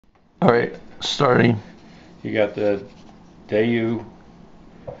Alright, starting. You got the Dagu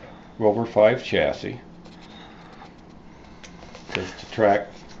Rover 5 chassis. It's a track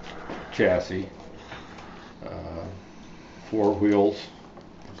chassis. 4 wheels.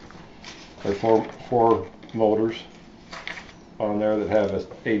 There are four motors on there that have a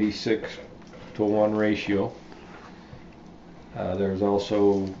 86:1 ratio. There's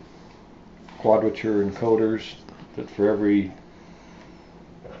also quadrature encoders that for every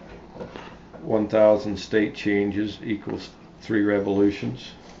 1,000 state changes equals 3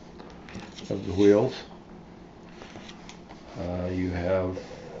 revolutions of the wheels. You have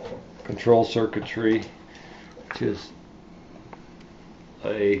control circuitry, which is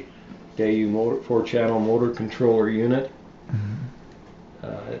a Dagu motor 4-channel motor controller unit.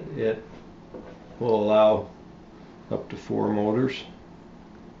 It will allow up to 4 motors,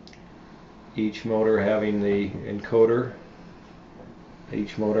 each motor having the encoder,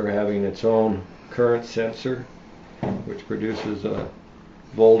 each motor having its own current sensor, which produces a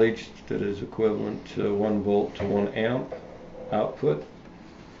voltage that is equivalent to 1 volt to 1 amp output.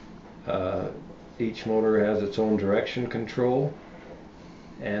 Each motor has its own direction control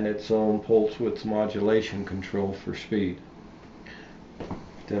and its own pulse width modulation control for speed.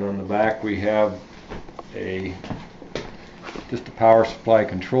 Then on the back we have just a power supply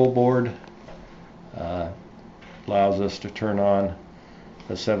control board. Allows us to turn on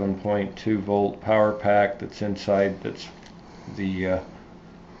a 7.2 volt power pack that's inside the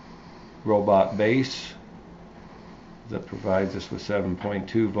robot base that provides us with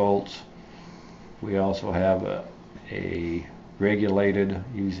 7.2 volts. We also have a regulated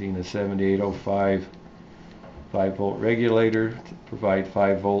using a 7805 5-volt regulator to provide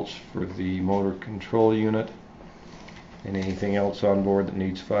 5 volts for the motor control unit and anything else on board that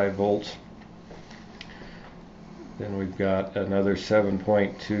needs 5 volts. Then we've got another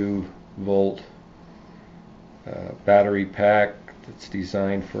 7.2 volt battery pack that's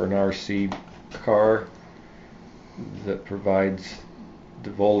designed for an RC car that provides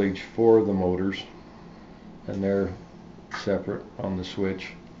the voltage for the motors, and they're separate on the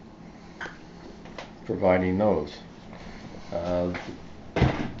switch providing those. The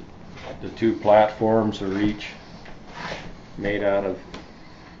 2 platforms are each made out of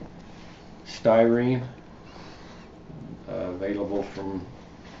styrene, available from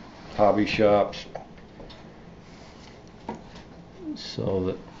hobby shops.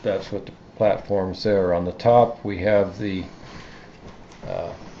 So that's what the platforms there. On the top we have the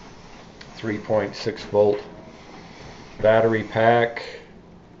 3.6 volt battery pack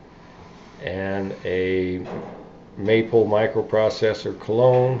and a Maple microprocessor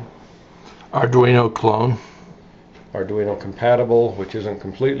clone. Arduino clone. Arduino compatible, which isn't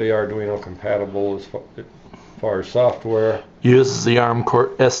completely Arduino compatible as far as software. Uses the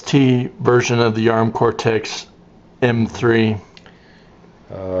ST version of the ARM-Cortex-M3.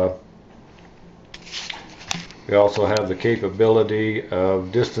 We also have the capability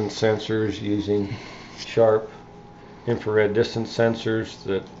of distance sensors using sharp infrared distance sensors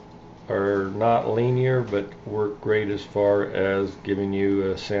that are not linear but work great as far as giving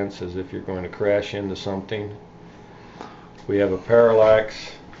you a sense as if you're going to crash into something. We have a parallax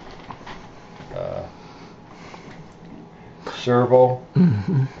servo,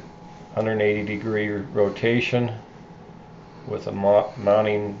 180-degree rotation with a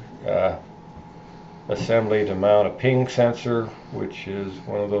mounting assembly to mount a ping sensor, which is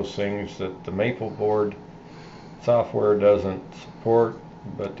one of those things that the Maple board software doesn't support,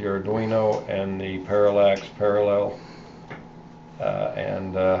 but the Arduino and the Parallax Parallel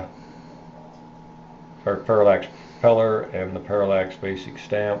or Parallax Peller and the Parallax Basic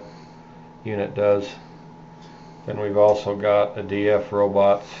Stamp unit does. Then we've also got a DF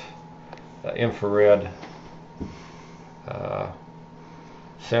Robots infrared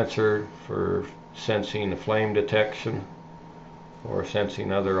sensor for sensing the flame detection or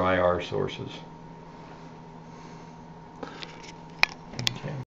sensing other IR sources.